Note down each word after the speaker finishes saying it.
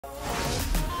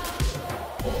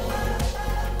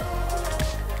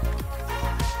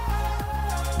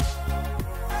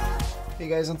Hey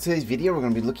guys, on today's video we're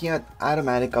going to be looking at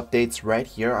automatic updates right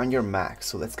here on your Mac.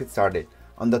 So let's get started.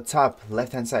 On the top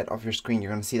left hand side of your screen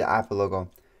you're going to see the Apple logo.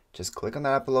 Just click on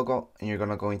that Apple logo and you're going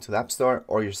to go into the App Store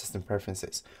or your system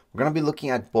preferences. We're going to be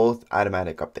looking at both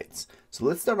automatic updates. So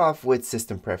let's start off with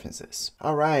system preferences.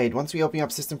 Alright, once we open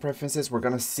up system preferences we're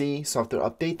going to see software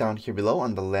update down here below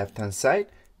on the left hand side.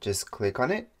 Just click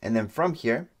on it and then from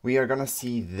here we are going to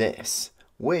see this,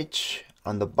 which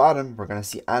on the bottom, we're going to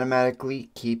see automatically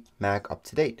keep Mac up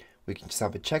to date. We can just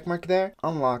have a check mark there,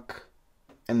 unlock,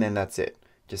 and then that's it.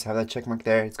 Just have that check mark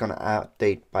there. It's going to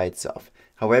update by itself.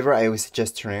 However, I always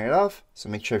suggest turning it off. So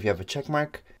make sure if you have a check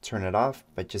mark, turn it off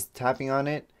by just tapping on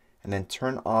it and then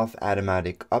turn off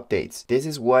automatic updates. This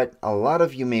is what a lot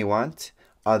of you may want,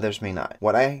 others may not.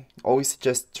 What I always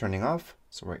suggest turning off.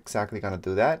 So we're exactly going to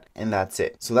do that and that's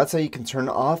it. So that's how you can turn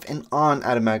off and on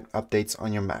automatic updates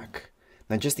on your Mac.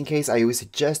 Now just in case, I always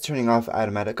suggest turning off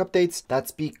automatic updates.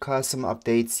 That's because some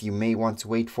updates you may want to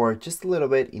wait for just a little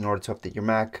bit in order to update your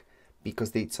Mac,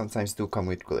 because they sometimes do come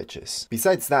with glitches.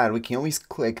 Besides that, we can always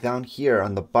click down here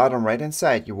on the bottom right hand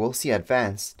side. You will see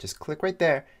advanced. Just click right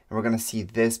there and we're going to see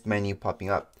this menu popping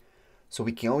up. So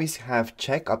we can always have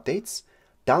check updates,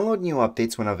 download new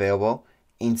updates when available,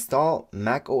 install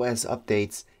macOS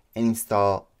updates, and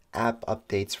install app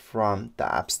updates from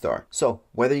the App Store. So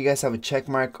whether you guys have a check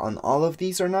mark on all of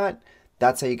these or not,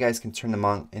 that's how you guys can turn them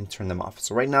on and turn them off.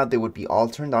 So right now they would be all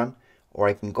turned on, or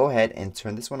I can go ahead and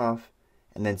turn this one off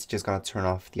and then it's just going to turn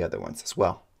off the other ones as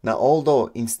well. Now although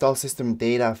install system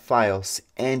data files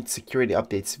and security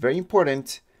updates very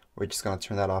important, we're just going to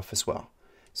turn that off as well.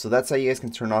 So that's how you guys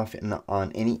can turn off and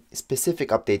on any specific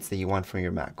updates that you want from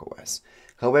your macOS.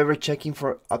 However, checking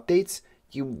for updates,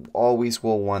 you always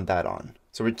will want that on.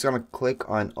 So we're just going to click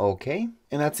on OK,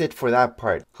 and that's it for that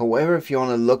part. However, if you want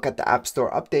to look at the App Store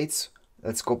updates,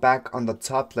 let's go back on the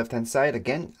top left hand side.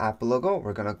 Again, Apple logo.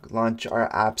 We're going to launch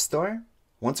our App Store.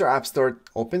 Once our App Store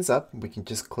opens up, we can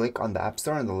just click on the App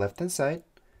Store on the left hand side,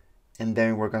 and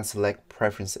then we're going to select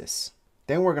Preferences.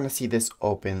 Then we're going to see this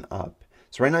open up.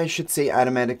 So right now you should say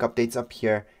automatic updates up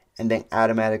here, and then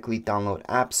automatically download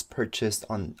apps purchased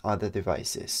on other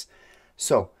devices.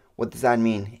 So what does that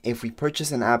mean? If we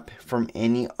purchase an app from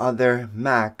any other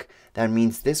Mac, that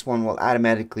means this one will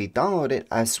automatically download it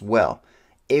as well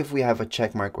if we have a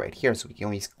check mark right here. So we can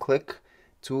always click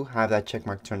to have that check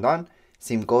mark turned on.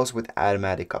 Same goes with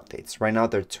automatic updates. Right now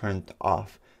they're turned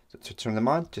off. So to turn them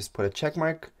on, just put a check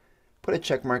mark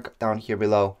down here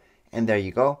below, and there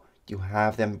you go. You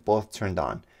have them both turned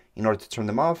on. In order to turn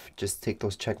them off, just take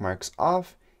those check marks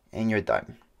off and you're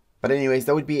done. But anyways,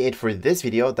 that would be it for this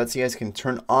video. That's how you guys can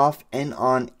turn off and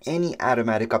on any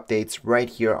automatic updates right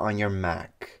here on your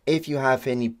Mac. If you have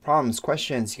any problems,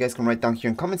 questions, you guys can write down here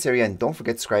in the comments area, and don't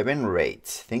forget to subscribe and rate.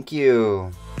 Thank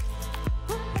you.